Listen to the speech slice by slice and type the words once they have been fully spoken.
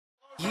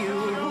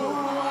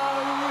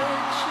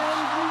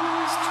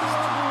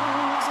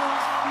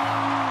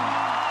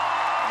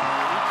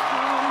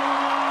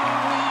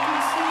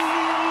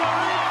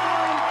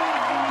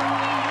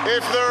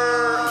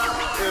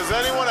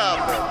anyone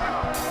out there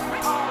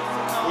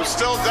who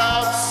still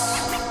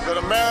doubts that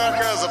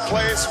America is a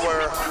place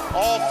where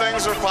all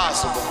things are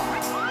possible,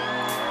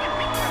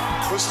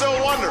 who still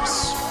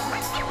wonders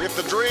if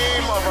the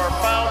dream of our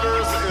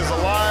founders is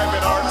alive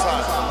in our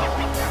time,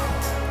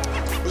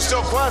 who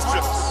still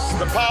questions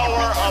the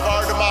power of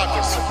our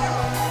democracy,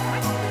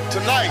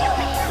 tonight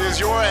is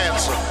your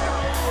answer.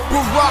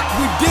 Barack,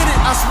 we did it,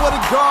 I swear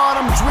to God,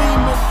 I'm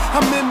dreaming.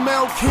 I'm in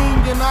Mel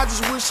King and I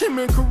just wish him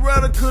and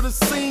Coretta could have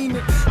seen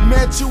it.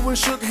 Met you and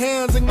shook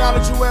hands,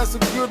 acknowledged you as a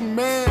good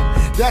man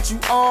that you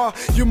are.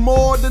 You're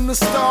more than a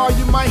star,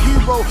 you're my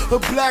hero. A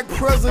black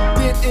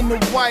president in the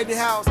White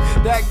House,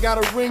 that got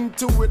a ring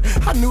to it.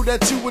 I knew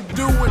that you would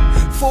do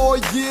it. 4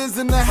 years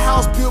in the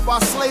house built by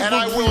slavery. And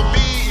I will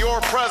be your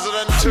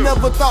president too. I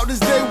never thought this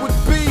day would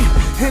be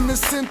in the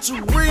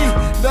century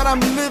that I'm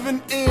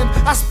living in.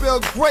 I spell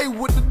great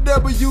with the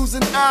W's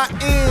and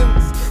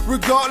INs,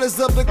 regardless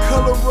of the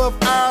color of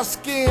our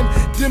skin.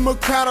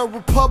 Democrat or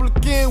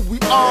Republican, we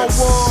all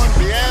won.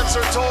 The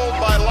answer told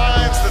by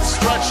lines that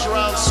stretched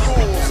around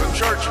schools and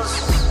churches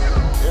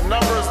in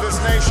numbers this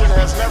nation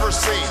has never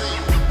seen.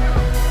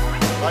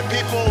 By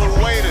people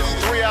who waited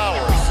 3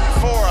 hours,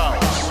 4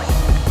 hours,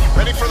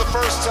 many for the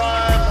first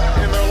time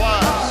in their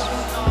lives,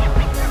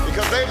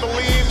 because they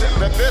believed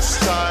that this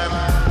time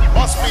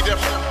must be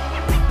different,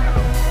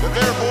 that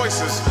their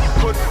voices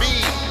could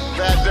be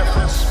that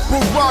difference.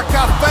 Barack,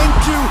 I thank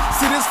you.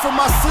 See, this for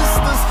my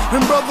sisters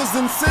and brothers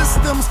and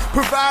systems,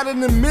 providing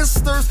the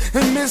misters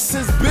and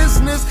Mrs.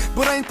 Business,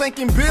 but ain't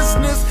thinking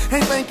business,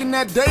 ain't thinking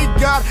that they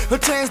got a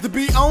chance to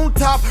be on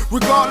top,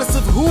 regardless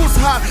of who's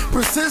hot.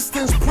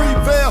 Persistence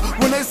prevail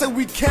when they say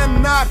we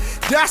cannot.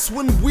 That's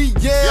when we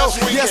yell.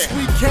 Yes,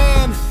 we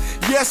can.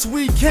 Yes,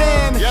 we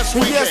can. Yes,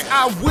 we and yes, can.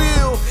 I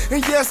will.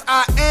 And yes,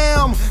 I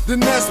am the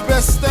next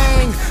best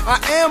thing. I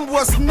am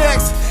what's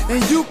next,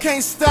 and you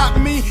can't stop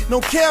me.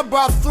 Don't care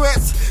about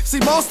threats. See,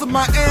 most of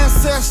my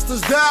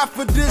ancestors died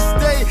for this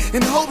day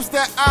in hopes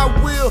that I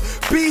will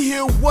be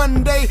here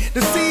one day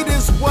to see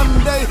this one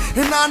day.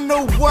 And I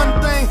know one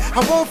thing,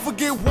 I won't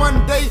forget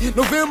one day,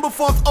 November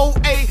 4th,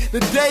 08, the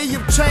day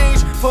of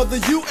change for the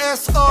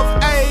US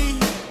of A.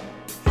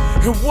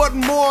 And what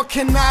more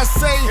can I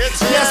say?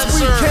 Yes,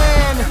 we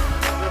can.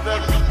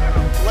 That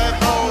led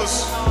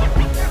those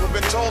who've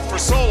been told for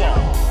so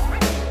long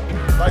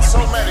by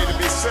so many to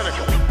be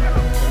cynical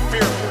and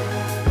fearful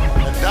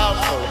and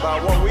doubtful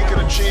about what we can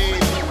achieve,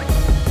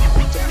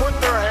 to put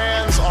their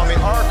hands on the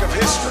arc of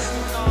history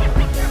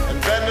and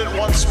bend it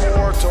once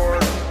more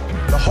toward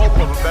the hope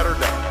of a better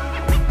day.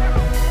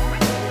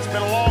 It's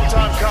been a long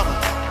time coming,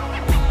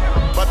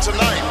 but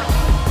tonight,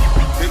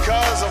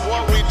 because of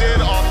what we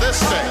did on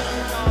this day,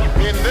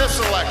 in this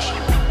election,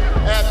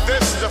 at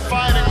this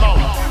defining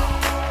moment,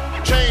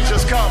 change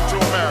has come to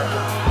America.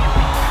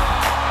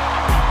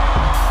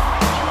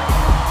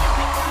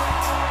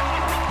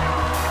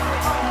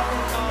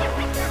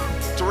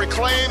 To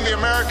reclaim the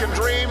American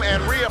dream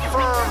and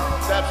reaffirm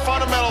that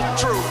fundamental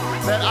truth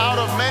that out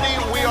of many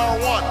we are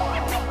one,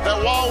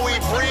 that while we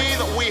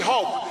breathe, we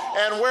hope.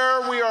 And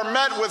where we are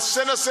met with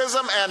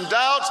cynicism and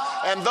doubt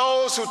and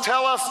those who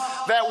tell us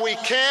that we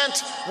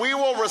can't, we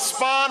will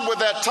respond with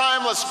that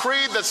timeless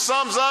creed that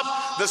sums up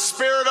the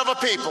spirit of a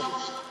people.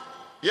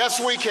 Yes,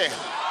 we can.